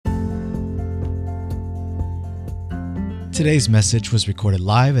Today's message was recorded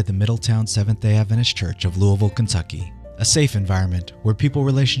live at the Middletown Seventh-day Adventist Church of Louisville, Kentucky, a safe environment where people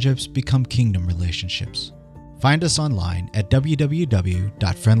relationships become kingdom relationships. Find us online at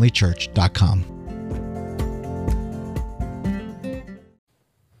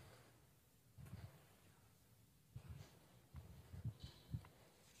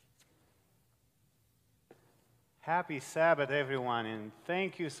Happy Sabbath, everyone, and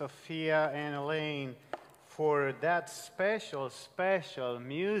thank you, Sophia and Elaine, for that special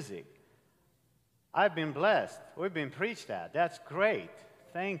music. I've been blessed. We've been preached at. That's great.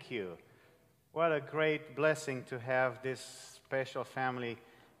 Thank you. What a great blessing to have this special family,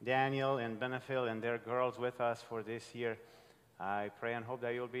 Daniel and Benefiel and their girls with us for this year. I pray and hope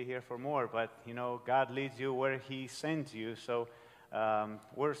that you'll be here for more, but, you know, God leads you where He sends you, so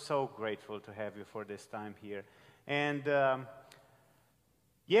we're so grateful to have you for this time here. And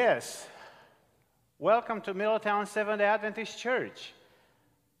yes, welcome to Middletown Seventh-day Adventist Church.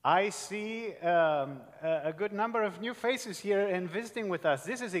 I see a good number of new faces here and visiting with us.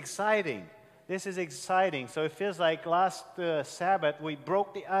 This is exciting. This is exciting. So it feels like last Sabbath we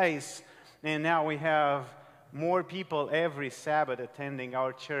broke the ice, and now we have more people every Sabbath attending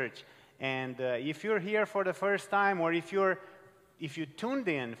our church. And if you're here for the first time, or if you tuned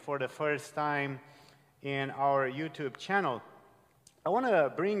in for the first time in our YouTube channel, I want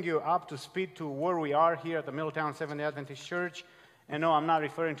to bring you up to speed to where we are here at the Middletown Seventh-day Adventist Church. And no, I'm not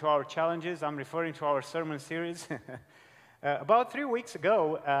referring to our challenges. I'm referring to our sermon series. About 3 weeks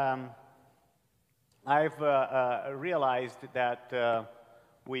ago, I've realized that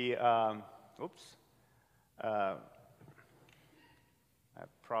we I have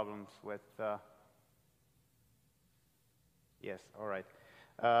problems with... yes, all right.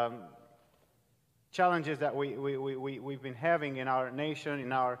 Challenges that we've been having in our nation,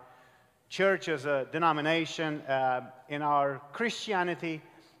 in our church as a denomination, in our Christianity.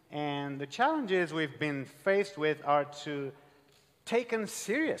 And the challenges we've been faced with are to taken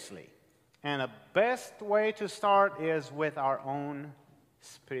seriously. And the best way to start is with our own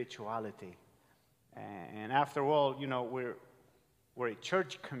spirituality. And after all, you know, we're a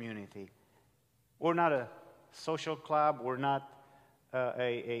church community. We're not a social club. We're not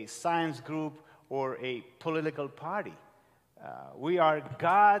a science group or a political party. We are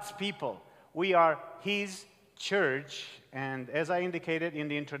God's people. We are His church. And as I indicated in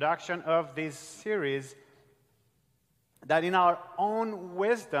the introduction of this series, that in our own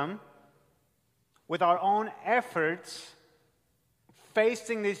wisdom, with our own efforts,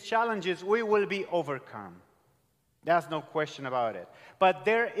 facing these challenges, we will be overcome. There's no question about it. But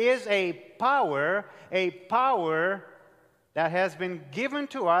there is a power that has been given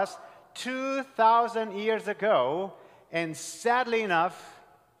to us 2,000 years ago, and sadly enough,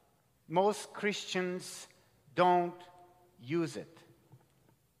 most Christians don't use it.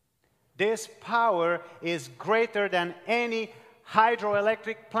 This power is greater than any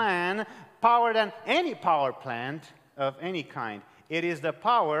hydroelectric plant, power than any power plant of any kind. It is the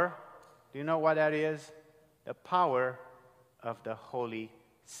power, do you know what that is? The power of the Holy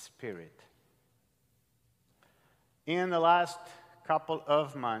Spirit. In the last couple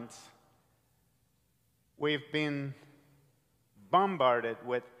of months, we've been bombarded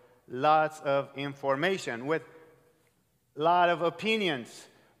with lots of information, with a lot of opinions,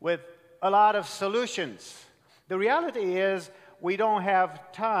 with a lot of solutions. The reality is we don't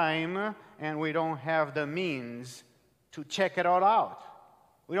have time and we don't have the means to check it all out.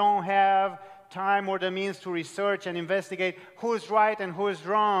 We don't have time or the means to research and investigate who's right and who's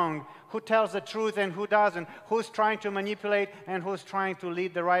wrong, who tells the truth and who doesn't, who's trying to manipulate and who's trying to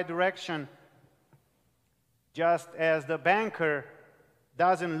lead the right direction. Just as the banker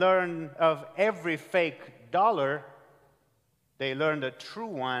doesn't learn of every fake dollar, they learn the true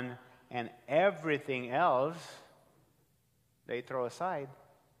one, and everything else they throw aside.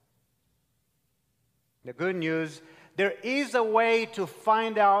 The good news, there is a way to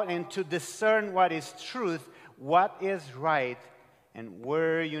find out and to discern what is truth, what is right, and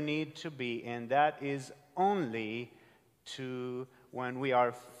where you need to be, and that is only when we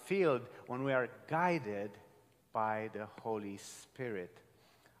are filled, when we are guided by the Holy Spirit.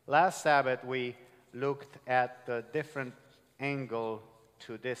 Last Sabbath, we looked at the different angle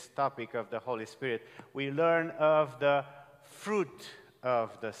to this topic of the Holy Spirit. We learned of the fruit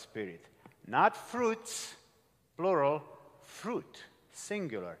of the Spirit. Not fruits, plural, fruit,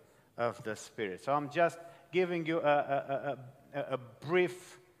 singular, of the Spirit. So I'm just giving you a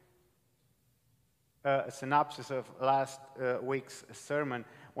brief synopsis of last week's sermon.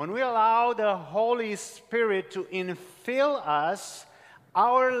 When we allow the Holy Spirit to infill us,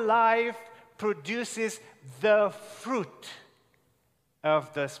 our life produces the fruit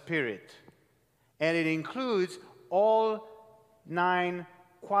of the Spirit. And it includes all 9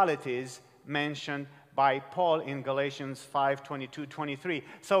 qualities mentioned by Paul in Galatians 5:22-23.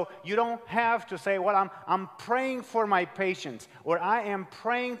 So you don't have to say, well, I'm praying for my patience, or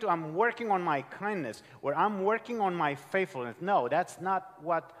I'm working on my kindness, or I'm working on my faithfulness. No, that's not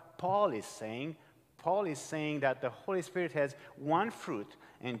what Paul is saying. Paul is saying that the Holy Spirit has one fruit,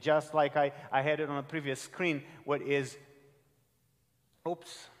 and just like I had it on a previous screen, what's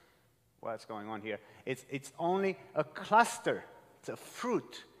going on here? It's only a cluster. It's a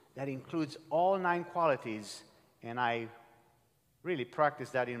fruit that includes all 9 qualities, and I really practice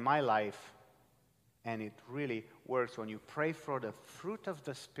that in my life, and it really works. When you pray for the fruit of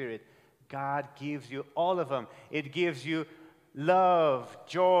the Spirit, God gives you all of them. It gives you love,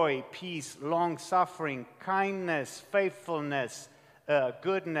 joy, peace, long-suffering, kindness, faithfulness,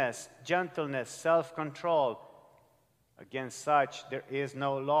 goodness, gentleness, self-control. Against such there is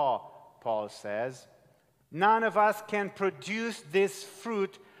no law, Paul says. None of us can produce this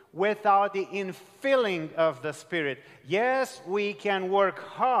fruit without the infilling of the Spirit. Yes, we can work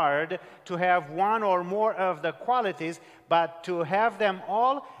hard to have one or more of the qualities, but to have them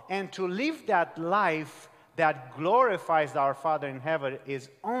all and to live that life that glorifies our Father in heaven is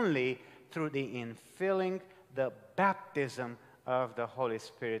only through the infilling, the baptism of the Holy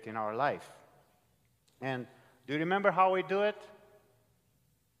Spirit in our life. And do you remember how we do it?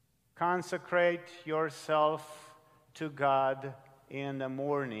 Consecrate yourself to God in the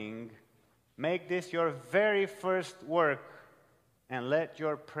morning. Make this your very first work, and let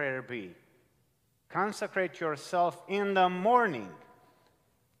your prayer be. Consecrate yourself in the morning.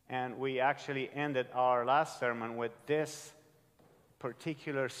 And we actually ended our last sermon with this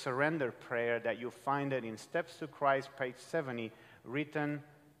particular surrender prayer that you find it in Steps to Christ, page 70, written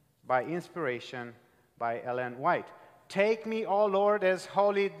by inspiration by Ellen White. Take me, O Lord, as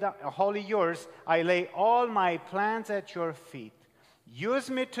wholly yours. I lay all my plans at your feet. Use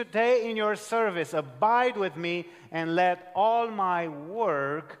me today in your service. Abide with me, and let all my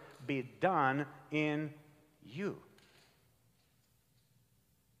work be done in you.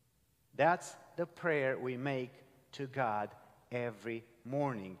 That's the prayer we make to God every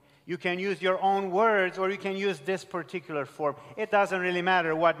morning. You can use your own words, or you can use this particular form. It doesn't really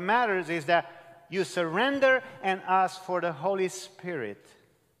matter. What matters is that you surrender and ask for the Holy Spirit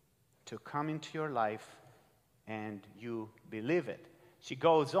to come into your life, and you believe it. She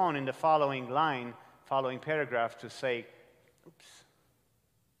goes on in the following paragraph to say,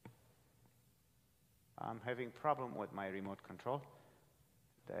 I'm having a problem with my remote control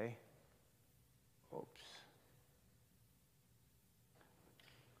today.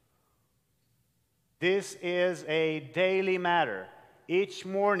 This is a daily matter. Each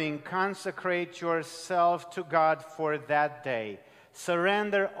morning, consecrate yourself to God for that day.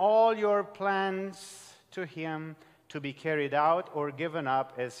 Surrender all your plans to Him to be carried out or given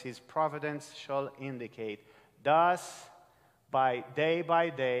up as His providence shall indicate. Thus, by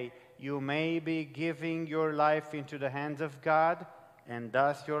day, you may be giving your life into the hands of God, and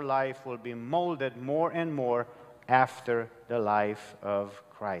thus your life will be molded more and more after the life of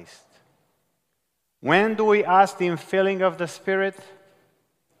Christ. When do we ask the infilling of the Spirit?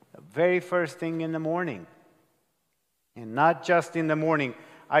 The very first thing in the morning. And not just in the morning.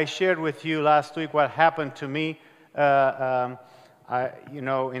 I shared with you last week what happened to me. In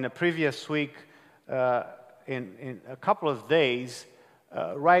the previous week, in a couple of days,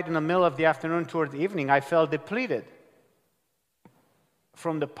 right in the middle of the afternoon toward the evening, I felt depleted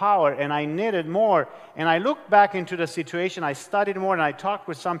from the power, and I needed more. And I looked back into the situation, I studied more, and I talked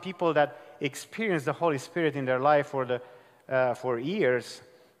with some people that experienced the Holy Spirit in their life for years,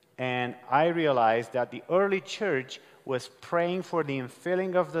 and I realized that the early church was praying for the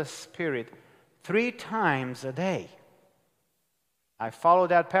infilling of the Spirit 3 times a day. I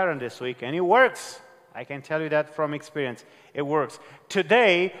followed that pattern this week, and it works. I can tell you that from experience. It works.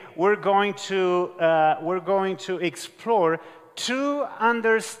 Today, we're going to explore 2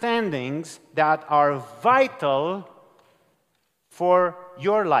 understandings that are vital for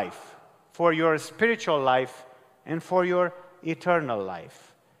your life, for your spiritual life, and for your eternal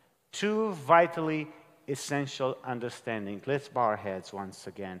life. 2 vitally essential understandings. Let's bow our heads once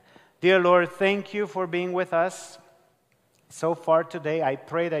again. Dear Lord, thank you for being with us so far today. I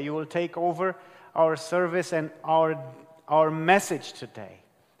pray that you will take over our service and our message today.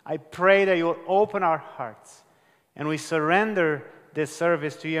 I pray that you will open our hearts, and we surrender this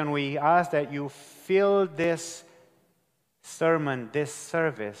service to you, and we ask that you fill this sermon, this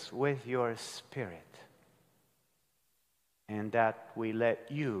service with your Spirit, and that we let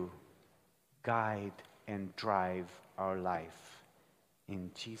you guide and drive our life.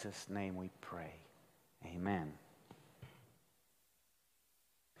 In Jesus' name we pray. Amen.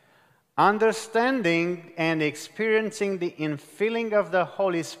 Understanding and experiencing the infilling of the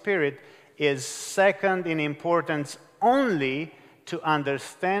Holy Spirit is second in importance only to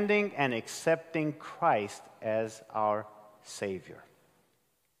understanding and accepting Christ as our Savior.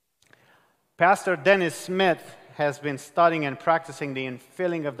 Pastor Dennis Smith has been studying and practicing the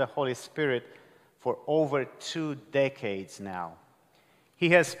infilling of the Holy Spirit for over 2 decades now. He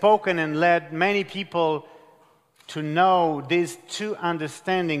has spoken and led many people to know these 2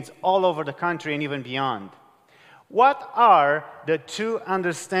 understandings all over the country and even beyond. What are the 2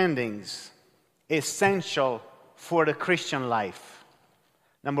 understandings essential for the Christian life?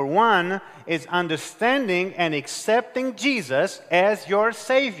 Number 1 is understanding and accepting Jesus as your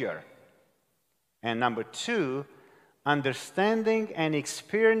Savior. And number 2, understanding and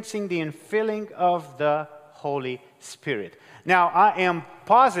experiencing the infilling of the Holy Spirit. Now, I am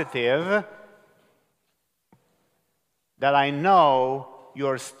positive that I know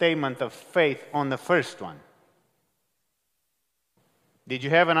your statement of faith on the first one. Did you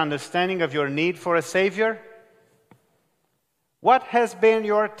have an understanding of your need for a Savior? What has been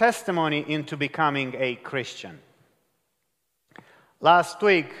your testimony into becoming a Christian? Last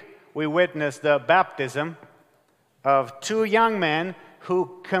week, we witnessed the baptism of 2 young men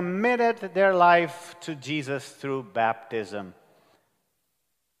who committed their life to Jesus through baptism.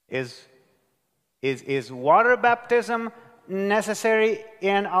 Is water baptism necessary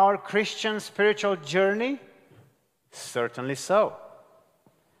in our Christian spiritual journey? Certainly so.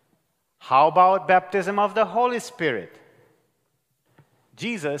 How about baptism of the Holy Spirit?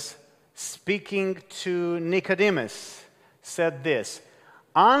 Jesus, speaking to Nicodemus, said this,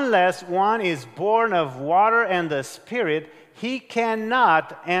 "Unless one is born of water and the Spirit, he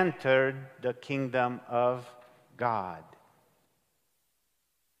cannot enter the kingdom of God."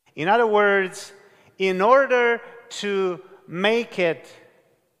 In other words, in order to make it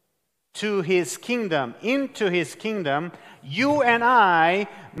to His kingdom, into His kingdom, you and I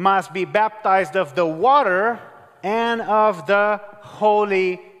must be baptized of the water and of the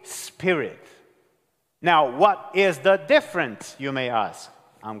Holy Spirit. Now, what is the difference, you may ask?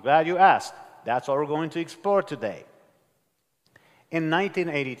 I'm glad you asked. That's what we're going to explore today. In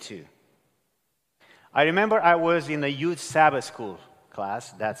 1982, I remember I was in a youth Sabbath school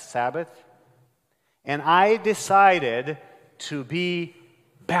class, that's Sabbath, and I decided to be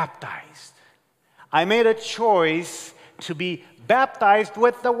baptized. I made a choice to be baptized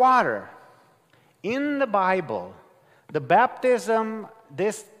with the water. In the Bible, the baptism,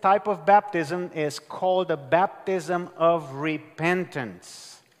 this type of baptism is called the baptism of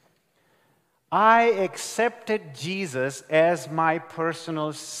repentance. I accepted Jesus as my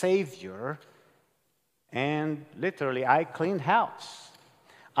personal Savior, and literally I cleaned house.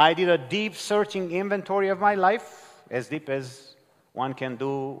 I did a deep searching inventory of my life, as deep as one can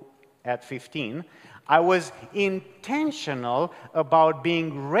do at 15. I was intentional about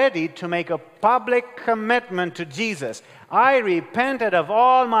being ready to make a public commitment to Jesus. I repented of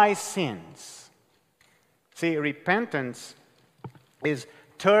all my sins. See, repentance is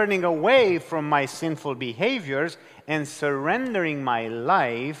turning away from my sinful behaviors and surrendering my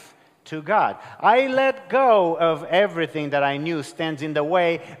life to God. I let go of everything that I knew stands in the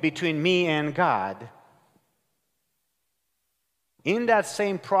way between me and God. In that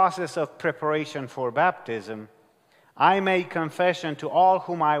same process of preparation for baptism, I made confession to all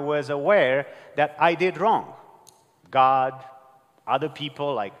whom I was aware that I did wrong. God, other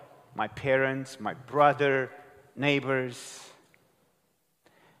people like my parents, my brother, neighbors.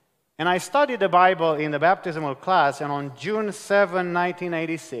 And I studied the Bible in the baptismal class, and on June 7,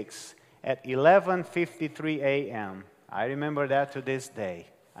 1986, at 11:53 a.m., I remember that to this day.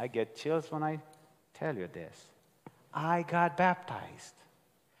 I get chills when I tell you this. I got baptized.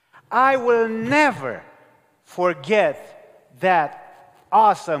 I will never forget that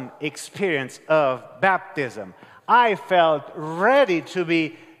awesome experience of baptism. I felt ready to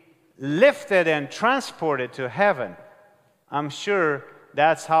be lifted and transported to heaven. I'm sure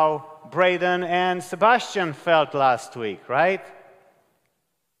that's how Braden and Sebastian felt last week, right?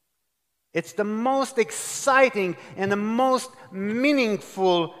 It's the most exciting and the most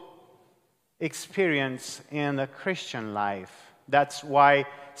meaningful experience in the Christian life. That's why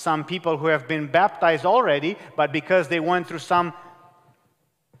some people who have been baptized already, but because they went through some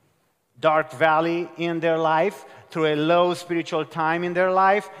dark valley in their life, through a low spiritual time in their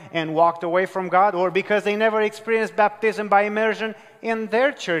life, and walked away from God, or because they never experienced baptism by immersion in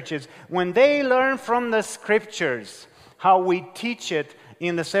their churches, when they learn from the Scriptures how we teach it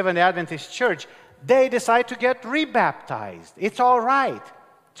in the Seventh Adventist Church, they decide to get rebaptized. It's all right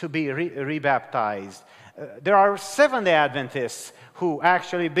to be rebaptized. There are Seventh Adventists who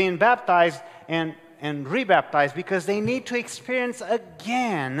actually been baptized and rebaptized because they need to experience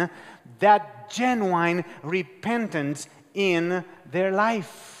again that genuine repentance in their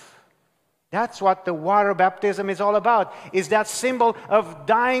life. That's what the water baptism is all about, is that symbol of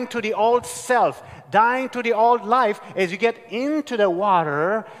dying to the old self, dying to the old life as you get into the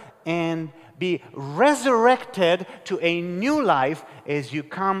water and be resurrected to a new life as you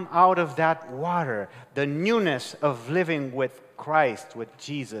come out of that water, the newness of living with Christ, with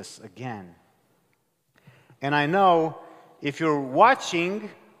Jesus again. And I know if you're watching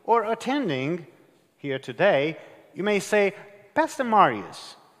or attending here today, you may say, Pastor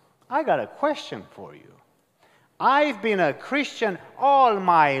Marius, I got a question for you. I've been a Christian all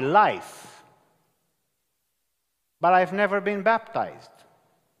my life, but I've never been baptized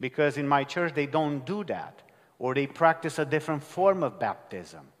because in my church they don't do that, or they practice a different form of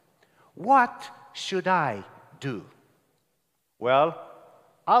baptism. What should I do? Well,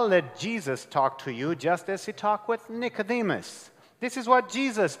 I'll let Jesus talk to you just as he talked with Nicodemus. This is what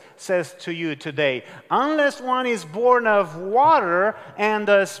Jesus says to you today. Unless one is born of water and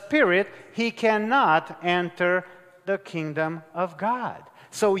the Spirit, he cannot enter the kingdom of God.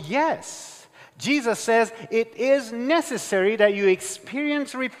 So yes, Jesus says it is necessary that you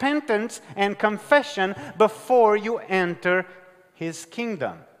experience repentance and confession before you enter his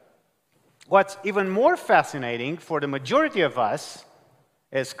kingdom. What's even more fascinating for the majority of us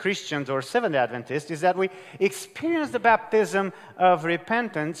as Christians or Seventh Adventists is that we experience the baptism of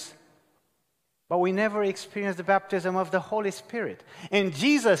repentance, but we never experience the baptism of the Holy Spirit. And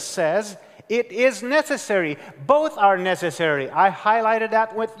Jesus says it is necessary. Both are necessary. I highlighted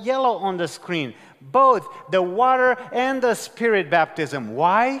that with yellow on the screen. Both the water and the Spirit baptism.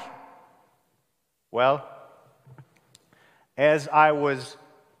 Why? Well, as I was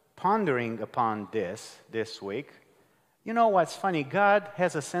pondering upon this week, you know what's funny? God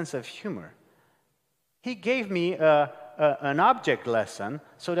has a sense of humor. He gave me an object lesson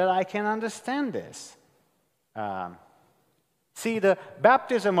so that I can understand this. See, the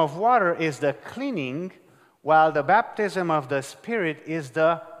baptism of water is the cleaning, while the baptism of the Spirit is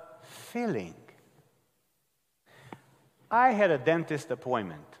the filling. I had a dentist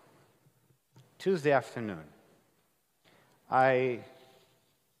appointment Tuesday afternoon. I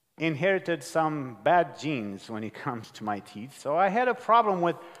inherited some bad genes when it comes to my teeth, so I had a problem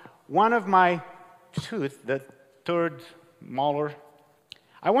with one of my tooth, the third molar.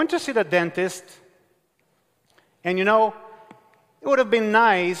 I went to see the dentist, and you know, it would have been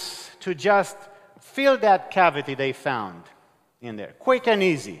nice to just fill that cavity they found in there. Quick and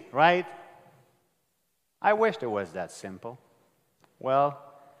easy, right? I wished it was that simple. Well,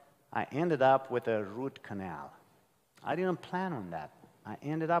 I ended up with a root canal. I didn't plan on that. I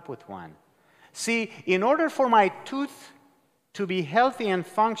ended up with one. See, in order for my tooth to be healthy and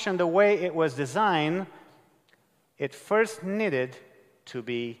function the way it was designed, it first needed to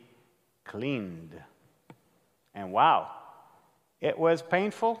be cleaned. And wow, it was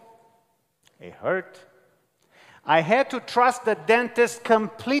painful. It hurt. I had to trust the dentist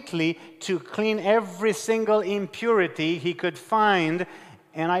completely to clean every single impurity he could find.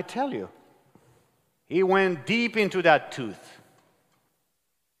 And I tell you, he went deep into that tooth.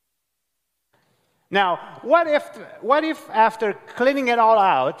 Now, what if after cleaning it all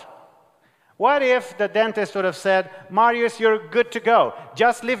out, what if the dentist would have said, Marius, you're good to go.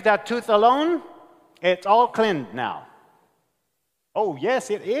 Just leave that tooth alone. It's all cleaned now. Oh, yes,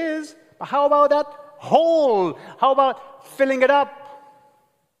 it is. But how about that hole? How about filling it up?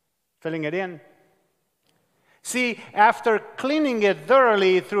 Filling it in? See, after cleaning it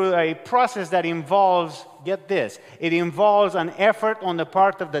thoroughly through a process that involves, get this, it involves an effort on the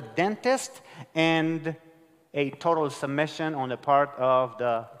part of the dentist and a total submission on the part of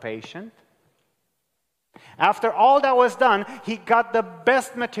the patient. After all that was done, he got the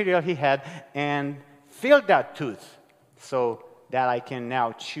best material he had and filled that tooth so that I can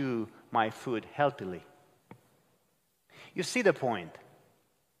now chew my food healthily. You see the point?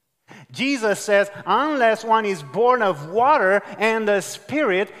 Jesus says, unless one is born of water and the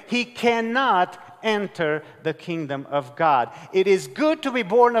Spirit, he cannot enter the kingdom of God. It is good to be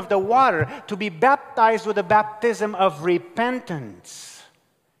born of the water, to be baptized with the baptism of repentance,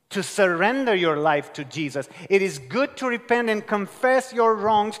 to surrender your life to Jesus. It is good to repent and confess your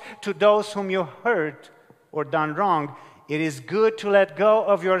wrongs to those whom you hurt or done wrong. It is good to let go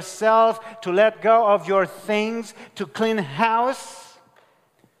of yourself, to let go of your things, to clean house.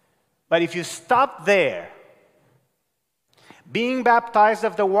 But if you stop there, Being baptized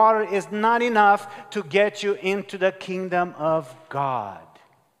of the water is not enough to get you into the kingdom of God.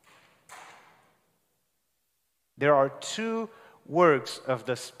 There are two works of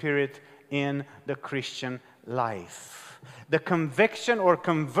the Spirit in the Christian life: the conviction or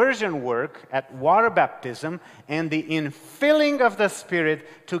conversion work at water baptism, and the infilling of the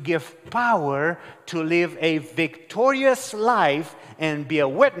Spirit to give power to live a victorious life and be a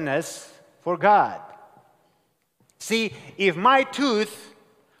witness for God. See, if my tooth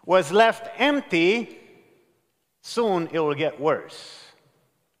was left empty, soon it will get worse.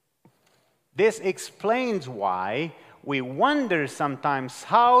 This explains why we wonder sometimes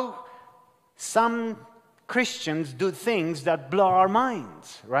how some Christians do things that blow our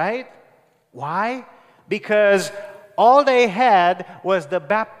minds, right? Why? Because all they had was the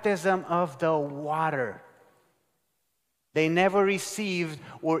baptism of the water. They never received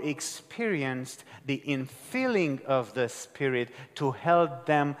or experienced the infilling of the Spirit to help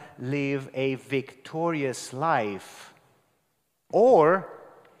them live a victorious life. Or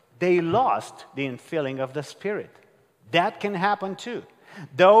they lost the infilling of the Spirit. That can happen too.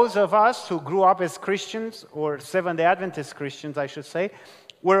 Those of us who grew up as Christians, or Seventh-day Adventist Christians, I should say,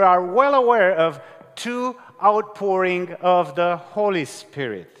 we are well aware of two outpouring of the Holy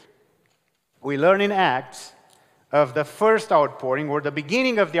Spirit. We learn in Acts of the first outpouring, or the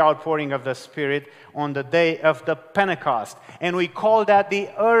beginning of the outpouring of the Spirit on the day of the Pentecost. And we call that the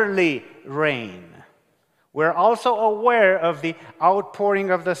early rain. We're also aware of the outpouring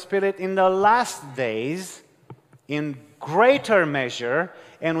of the Spirit in the last days in greater measure,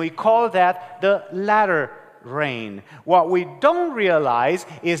 and we call that the latter rain. What we don't realize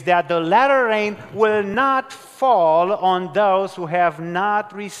is that the latter rain will not fall on those who have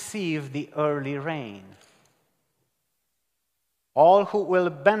not received the early rain. All who will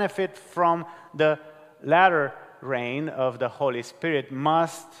benefit from the latter rain of the Holy Spirit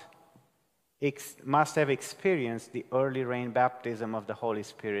must have experienced the early rain baptism of the Holy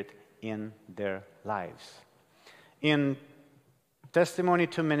Spirit in their lives. In Testimony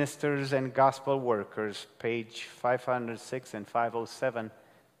to Ministers and Gospel Workers, page 506 and 507,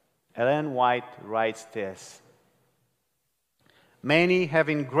 Ellen White writes this: "Many have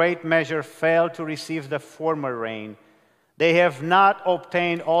in great measure failed to receive the former rain. They have not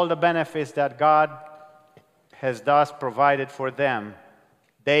obtained all the benefits that God has thus provided for them.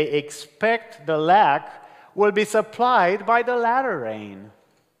 They expect the lack will be supplied by the latter rain.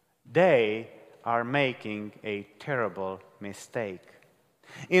 They are making a terrible mistake."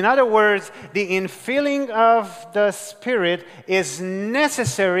 In other words, the infilling of the Spirit is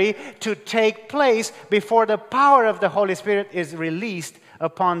necessary to take place before the power of the Holy Spirit is released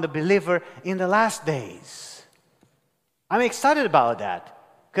upon the believer in the last days. I'm excited about that,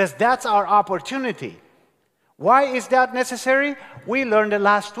 because that's our opportunity. Why is that necessary? We learned it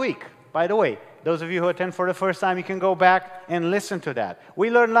last week. By the way, those of you who attend for the first time, you can go back and listen to that. We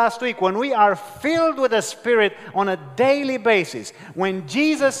learned last week, when we are filled with the Spirit on a daily basis, when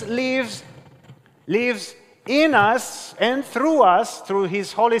Jesus lives in us and through us, through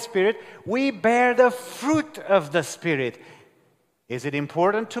His Holy Spirit, we bear the fruit of the Spirit. Is it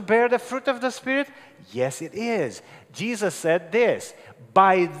important to bear the fruit of the Spirit? Yes, it is. Jesus said this: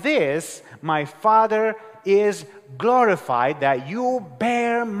 "By this my Father is glorified, that you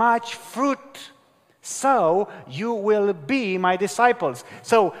bear much fruit. So you will be my disciples."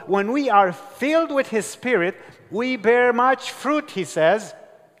 So when we are filled with His Spirit, we bear much fruit, He says.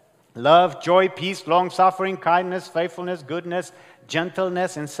 Love, joy, peace, long-suffering, kindness, faithfulness, goodness,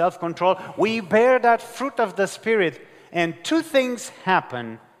 gentleness, and self-control. We bear that fruit of the Spirit. And two things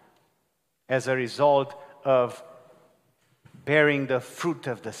happen as a result of bearing the fruit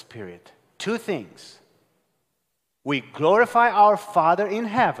of the Spirit. Two things. We glorify our Father in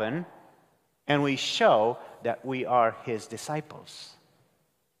heaven, and we show that we are His disciples.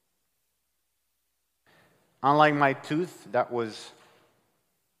 Unlike my tooth that was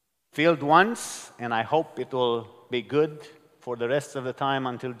filled once, and I hope it will be good for the rest of the time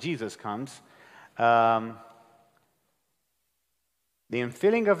until Jesus comes, the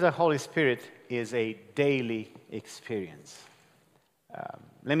infilling of the Holy Spirit is a daily experience.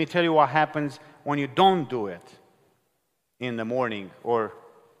 Let me tell you what happens when you don't do it in the morning, or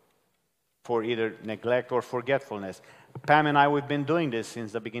for either neglect or forgetfulness. Pam and I, we've been doing this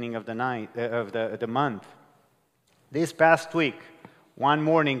since the beginning of the month. This past week, one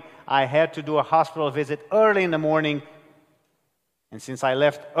morning, I had to do a hospital visit early in the morning, and since I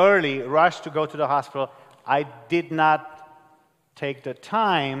left early, rushed to go to the hospital, I did not take the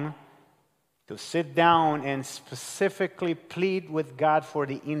time to sit down and specifically plead with God for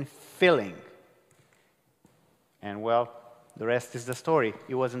the infilling. And well, the rest is the story.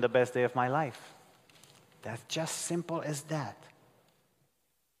 It wasn't the best day of my life. That's just simple as that.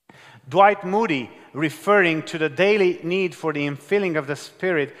 Dwight Moody, referring to the daily need for the infilling of the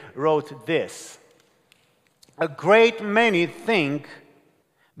Spirit, wrote this: "A great many think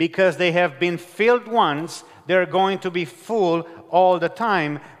because they have been filled once, they're going to be full all the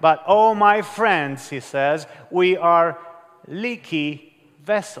time. But oh, my friends," he says, "we are leaky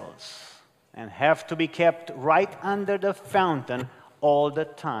vessels and have to be kept right under the fountain all the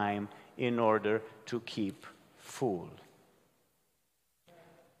time in order to keep full."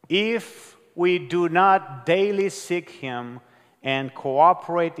 If we do not daily seek Him and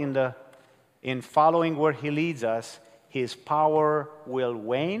cooperate in following where He leads us, His power will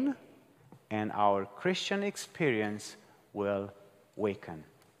wane and our Christian experience will weaken.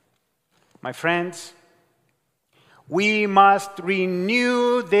 My friends, we must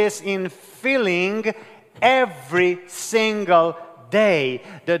renew this infilling every single day.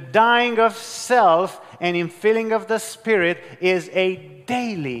 The dying of self and infilling of the Spirit is a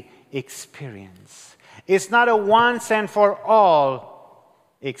daily experience. It's not a once and for all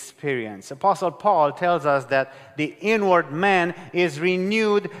experience. Apostle Paul tells us that the inward man is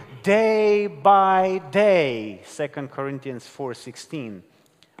renewed day by day. 2 Corinthians 4:16.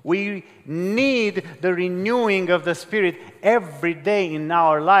 We need the renewing of the Spirit every day in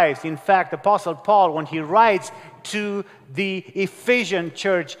our lives. In fact, Apostle Paul, when he writes to the Ephesian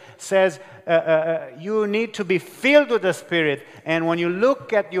church, says you need to be filled with the Spirit. And when you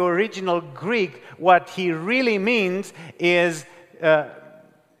look at the original Greek, what he really means is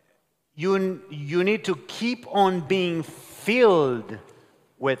you need to keep on being filled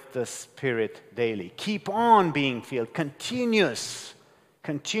with the Spirit daily. Keep on being filled. Continuous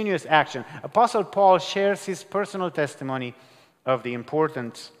action. Apostle Paul shares his personal testimony of the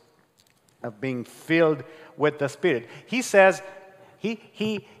importance of being filled with the Spirit. He says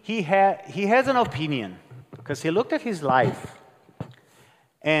he has an opinion because he looked at his life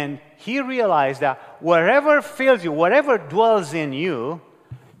and he realized that whatever fills you, whatever dwells in you,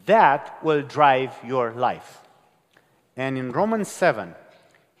 that will drive your life. And in Romans 7,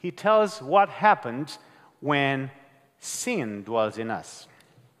 he tells what happens when sin dwells in us.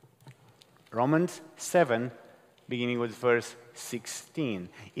 Romans 7, beginning with verse 16.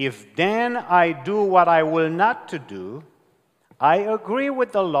 "If then I do what I will not to do, I agree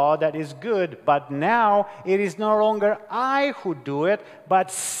with the law that is good, but now it is no longer I who do it,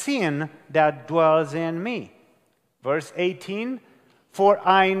 but sin that dwells in me." Verse 18, "For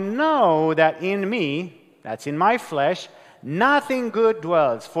I know that in me," that's in my flesh, "nothing good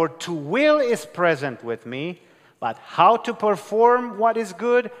dwells, for to will is present with me, but how to perform what is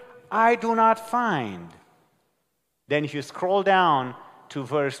good, I do not find." Then if you scroll down to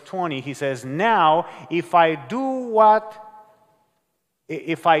verse 20, he says, "Now if I do what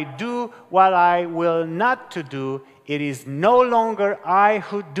I will not to do, it is no longer I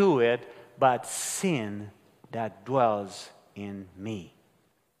who do it, but sin that dwells in me."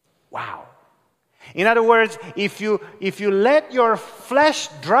 Wow. In other words, if you let your flesh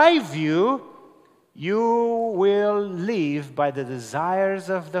drive you, you will live by the desires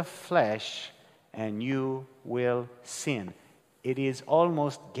of the flesh and you will sin. It is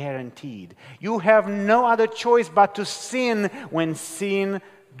almost guaranteed. You have no other choice but to sin when sin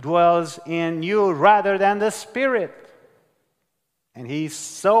dwells in you rather than the Spirit. And he's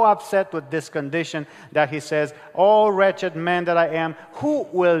so upset with this condition that he says, "O wretched man that I am, who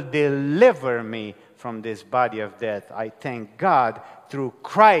will deliver me from this body of death? I thank God through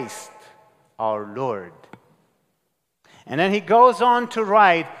Christ our Lord." And then he goes on to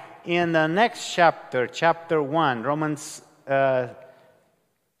write in the next chapter, chapter 1,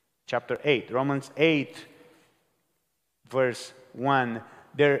 chapter 8, Romans 8, verse 1.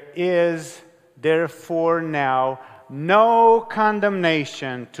 "There is therefore now no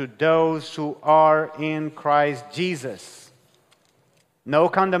condemnation to those who are in Christ Jesus." No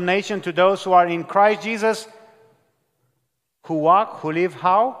condemnation to those who are in Christ Jesus, who live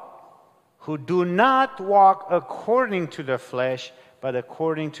how? Who do not walk according to the flesh, but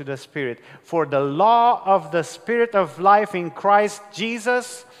according to the Spirit. For the law of the Spirit of life in Christ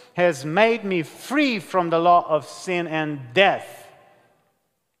Jesus has made me free from the law of sin and death.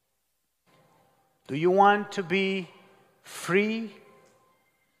 Do you want to be free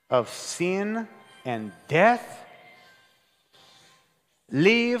of sin and death?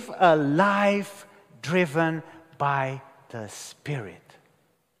 Live a life driven by the Spirit.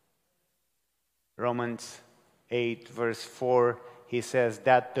 Romans 8, verse 4, he says,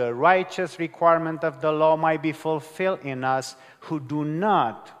 that the righteous requirement of the law might be fulfilled in us who do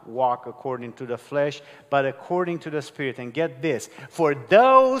not walk according to the flesh, but according to the Spirit. And get this, for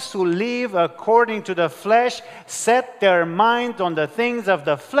those who live according to the flesh set their mind on the things of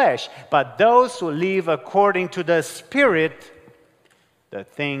the flesh, but those who live according to the Spirit, the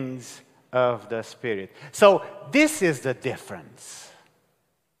things of the Spirit. So this is the difference.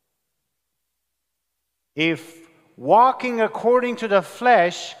 If walking according to the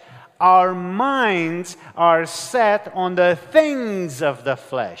flesh, our minds are set on the things of the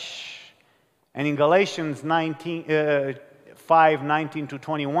flesh. And in Galatians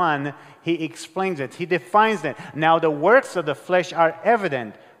 5:19-21, he explains it. He defines it. Now the works of the flesh are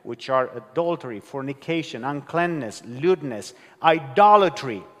evident, which are adultery, fornication, uncleanness, lewdness,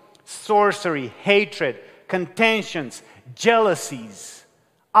 idolatry, sorcery, hatred, contentions, jealousies,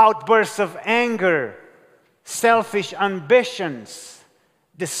 outbursts of anger, selfish ambitions,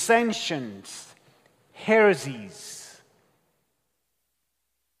 dissensions, heresies.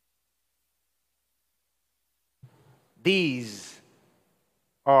 These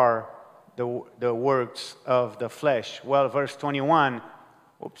are the works of the flesh. Well, verse 21,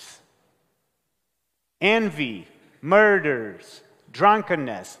 envy, murders,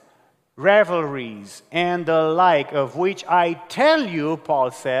 drunkenness, revelries, and the like, of which I tell you,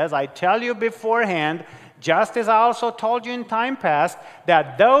 Paul says, I tell you beforehand, just as I also told you in time past,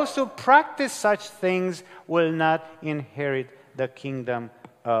 that those who practice such things will not inherit the kingdom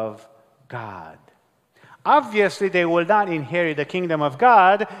of God. Obviously, they will not inherit the kingdom of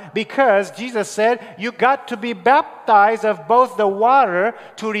God because Jesus said, you got to be baptized of both the water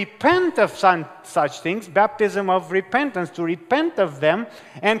to repent of such things, baptism of repentance, to repent of them,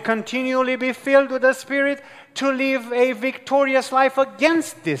 and continually be filled with the Spirit to live a victorious life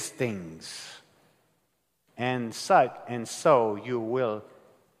against these things. And so you will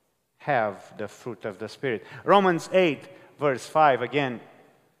have the fruit of the Spirit. Romans 8, verse 5, again.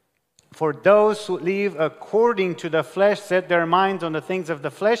 For those who live according to the flesh set their minds on the things of the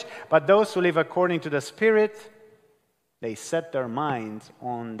flesh, but those who live according to the Spirit, they set their minds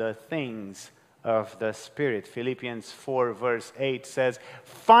on the things of the Spirit. Philippians 4, verse 8 says,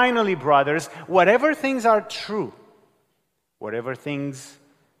 finally, brothers, whatever things are true, whatever things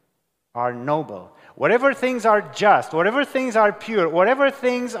are noble, whatever things are just, whatever things are pure, whatever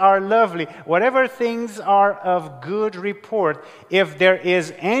things are lovely, whatever things are of good report, if there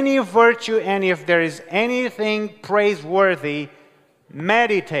is any virtue and if there is anything praiseworthy,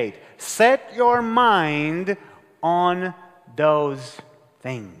 meditate. Set your mind on those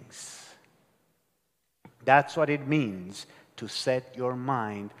things. That's what it means to set your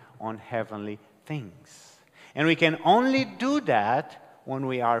mind on heavenly things. And we can only do that when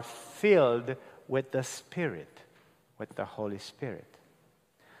we are filled with the Spirit, with the Holy Spirit.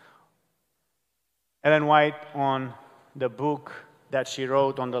 Ellen White, on the book that she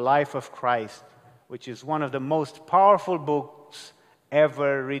wrote on the life of Christ, which is one of the most powerful books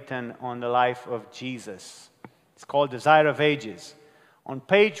ever written on the life of Jesus. It's called Desire of Ages. On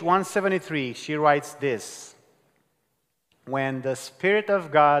page 173, she writes this: when the Spirit of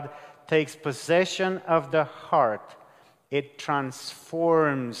God takes possession of the heart, it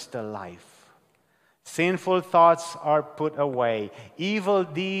transforms the life. Sinful thoughts are put away. Evil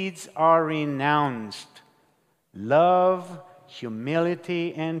deeds are renounced. Love,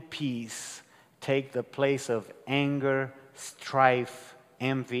 humility, and peace take the place of anger, strife,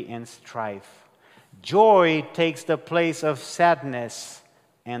 envy, and strife. Joy takes the place of sadness,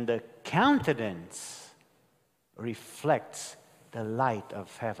 and the countenance reflects the light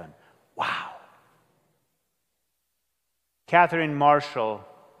of heaven. Wow! Catherine Marshall,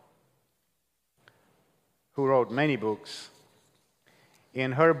 who wrote many books,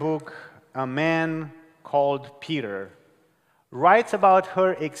 in her book, A Man Called Peter, writes about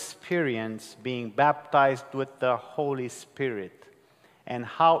her experience being baptized with the Holy Spirit and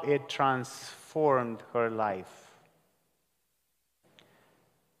how it transformed her life.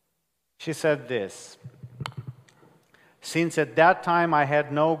 She said this: since at that time I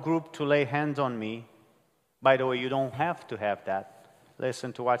had no group to lay hands on me. By the way, you don't have to have that.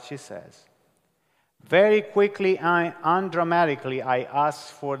 Listen to what she says. Very quickly and undramatically, I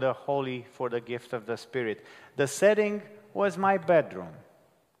asked for the gift of the Spirit. The setting was my bedroom,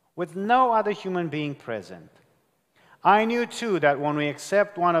 with no other human being present. I knew, too, that when we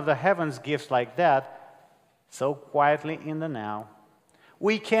accept one of the heaven's gifts like that, so quietly in the now,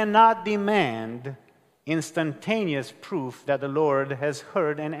 we cannot demand instantaneous proof that the Lord has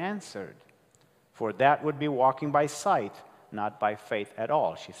heard and answered. For that would be walking by sight, not by faith at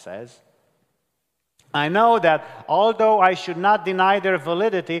all, she says. I know that although I should not deny their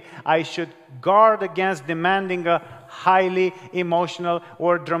validity, I should guard against demanding a highly emotional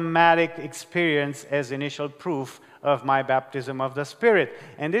or dramatic experience as initial proof of my baptism of the Spirit.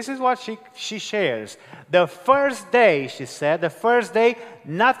 And this is what she shares. The first day, she said, the first day,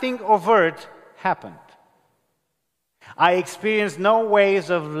 nothing overt happened. I experienced no waves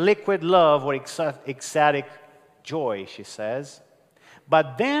of liquid love or ecstatic joy, she says.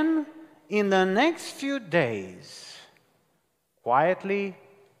 But then, in the next few days, quietly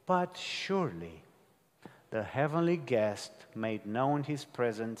but surely, the heavenly guest made known his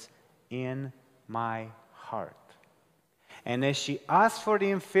presence in my heart. And as she asked for the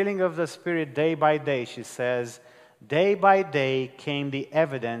infilling of the Spirit day by day, she says, day by day came the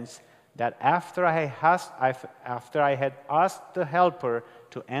evidence that after I had asked the Helper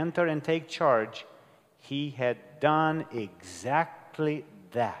to enter and take charge, he had done exactly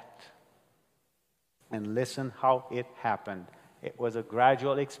that. And listen how it happened. It was a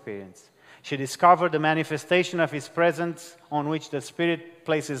gradual experience. She discovered the manifestation of his presence on which the Spirit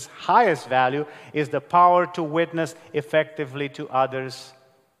places highest value is the power to witness effectively to others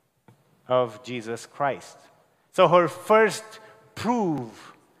of Jesus Christ. So her first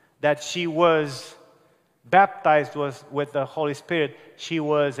proof that she was baptized was with the Holy Spirit. She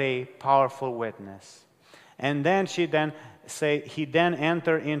was a powerful witness. And then he then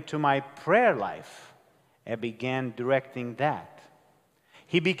entered into my prayer life and began directing that.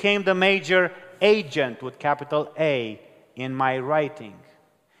 He became the major agent with capital A in my writing.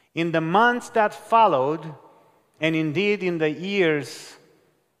 In the months that followed, and indeed in the years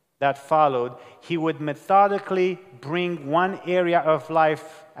that followed, he would methodically bring one area of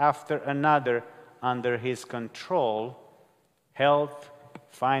life after another under his control: health,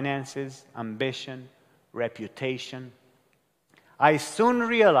 finances, ambition, reputation. I soon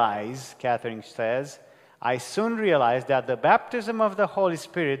realized, Catherine says, that the baptism of the Holy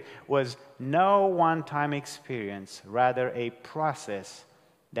Spirit was no one-time experience, rather a process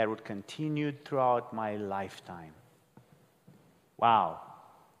that would continue throughout my lifetime. Wow.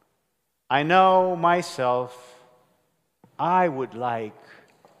 I know myself, I would like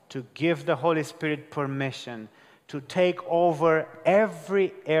to give the Holy Spirit permission to take over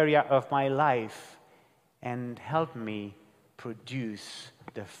every area of my life and help me produce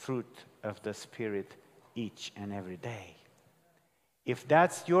the fruit of the Spirit each and every day. If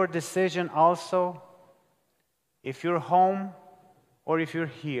that's your decision also, if you're home or if you're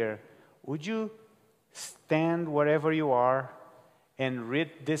here, would you stand wherever you are and read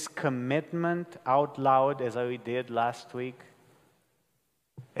this commitment out loud as we did last week,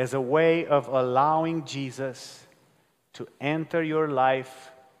 as a way of allowing Jesus to enter your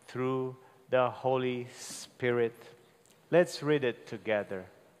life through the Holy Spirit? Let's read it together.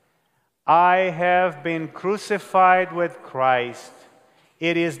 I have been crucified with Christ.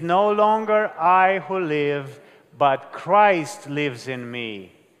 It is no longer I who live, but Christ lives in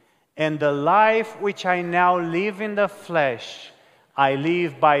me. And the life which I now live in the flesh, I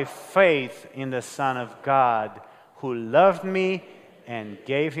live by faith in the Son of God, who loved me and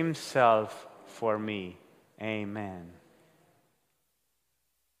gave himself for me. Amen.